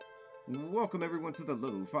Welcome everyone to the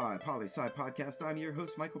Lo-Fi Poli-Sci Podcast. I'm your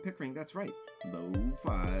host, Michael Pickering. That's right,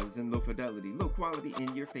 Lo-Fi's and low fidelity, low quality,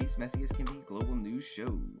 in your face, messy as can be global news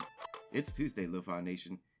show. It's Tuesday, Lo-Fi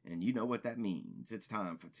Nation, and you know what that means. It's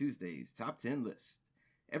time for Tuesday's Top 10 List.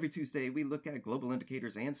 Every Tuesday, we look at global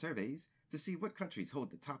indicators and surveys to see what countries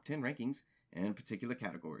hold the top 10 rankings in particular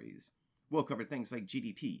categories. We'll cover things like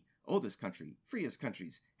GDP, oldest country, freest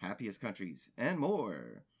countries, happiest countries, and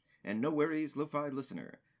more. And no worries, Lo-Fi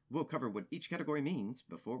listener. We'll cover what each category means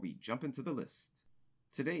before we jump into the list.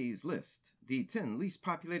 Today's list, the 10 least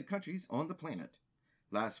populated countries on the planet.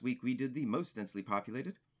 Last week we did the most densely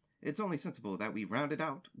populated. It's only sensible that we round it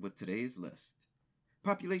out with today's list.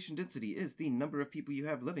 Population density is the number of people you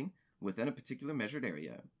have living within a particular measured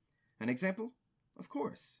area. An example? Of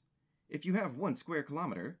course. If you have 1 square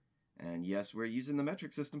kilometer, and yes, we're using the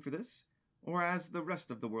metric system for this, or as the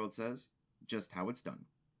rest of the world says, just how it's done.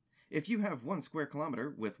 If you have 1 square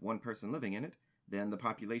kilometer with 1 person living in it, then the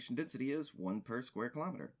population density is 1 per square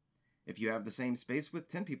kilometer. If you have the same space with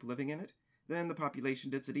 10 people living in it, then the population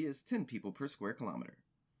density is 10 people per square kilometer.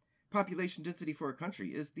 Population density for a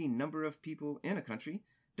country is the number of people in a country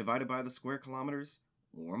divided by the square kilometers,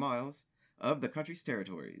 or miles, of the country's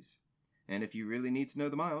territories. And if you really need to know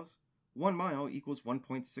the miles, 1 mile equals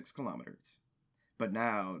 1.6 kilometers. But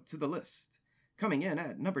now, to the list. Coming in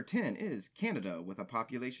at number 10 is Canada with a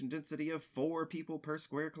population density of 4 people per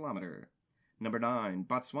square kilometer. Number 9,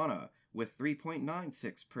 Botswana with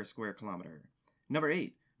 3.96 per square kilometer. Number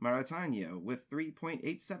 8, Mauritania with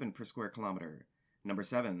 3.87 per square kilometer. Number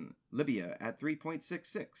 7, Libya at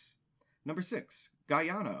 3.66. Number 6,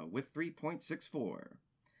 Guyana with 3.64.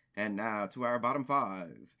 And now to our bottom 5.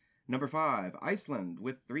 Number 5, Iceland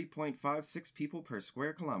with 3.56 people per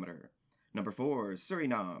square kilometer. Number 4,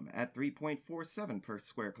 Suriname at 3.47 per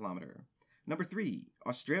square kilometer. Number 3,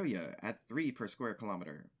 Australia at 3 per square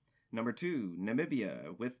kilometer. Number 2,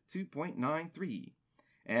 Namibia with 2.93.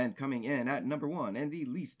 And coming in at number 1 and the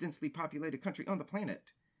least densely populated country on the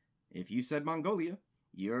planet. If you said Mongolia,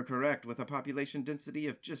 you're correct with a population density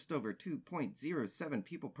of just over 2.07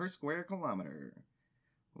 people per square kilometer.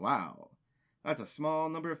 Wow, that's a small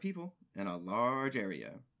number of people in a large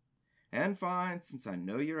area. And fine, since I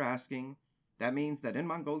know you're asking, that means that in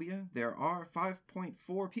Mongolia, there are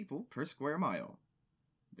 5.4 people per square mile.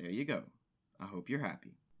 There you go. I hope you're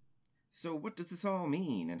happy. So what does this all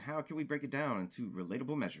mean, and how can we break it down into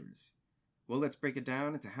relatable measures? Well, let's break it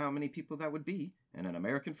down into how many people that would be in an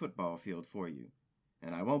American football field for you.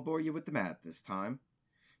 And I won't bore you with the math this time.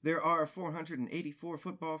 There are 484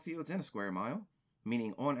 football fields in a square mile,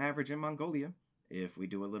 meaning on average in Mongolia, if we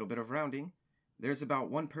do a little bit of rounding, there's about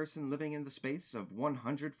 1 person living in the space of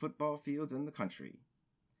 100 football fields in the country.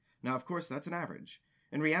 Now, of course, that's an average.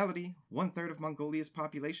 In reality, 1/3 of Mongolia's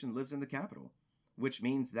population lives in the capital, which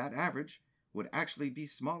means that average would actually be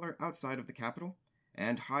smaller outside of the capital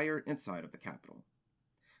and higher inside of the capital.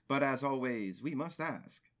 But as always, we must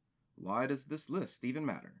ask, why does this list even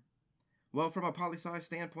matter? Well, from a poli-sci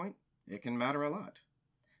standpoint, it can matter a lot.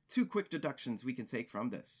 2 quick deductions we can take from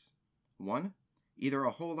this. 1, either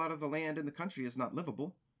a whole lot of the land in the country is not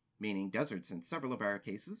livable, meaning deserts in several of our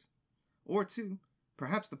cases, or 2,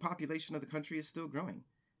 perhaps the population of the country is still growing,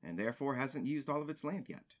 and therefore hasn't used all of its land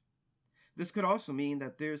yet. This could also mean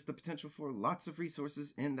that there's the potential for lots of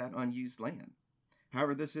resources in that unused land.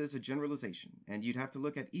 However, this is a generalization, and you'd have to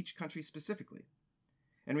look at each country specifically.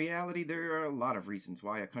 In reality, there are a lot of reasons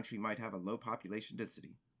why a country might have a low population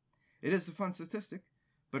density. It is a fun statistic,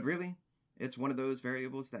 but really, it's one of those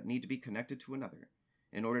variables that need to be connected to another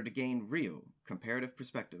in order to gain real, comparative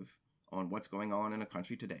perspective on what's going on in a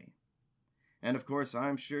country today. And of course,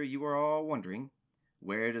 I'm sure you are all wondering,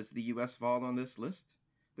 where does the US fall on this list?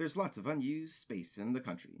 There's lots of unused space in the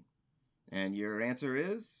country. And your answer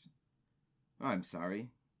is? I'm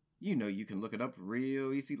sorry. You know you can look it up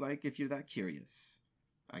real easy like if you're that curious.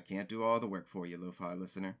 I can't do all the work for you, Lo-Fi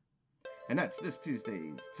listener. And that's this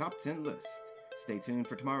Tuesday's Top 10 List. Stay tuned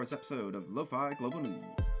for tomorrow's episode of Lo-Fi Global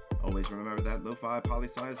News. Always remember that Lo-Fi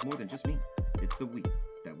Poli-Sci is more than just me. It's the we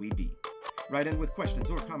that we be. Write in with questions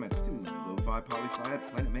or comments to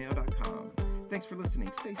lofipoli-sci@planetmail.com. Thanks for listening.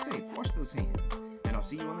 Stay safe. Wash those hands. And I'll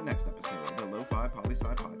see you on the next episode of the Lo-Fi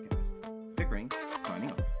Poli-Sci Podcast. Pickering, signing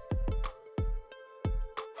off.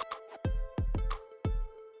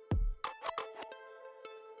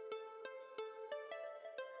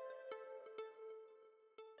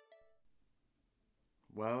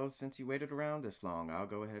 Well, since you waited around this long, I'll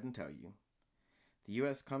go ahead and tell you. The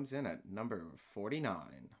U.S. comes in at number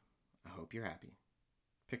 49. I hope you're happy.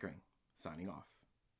 Pickering, signing off.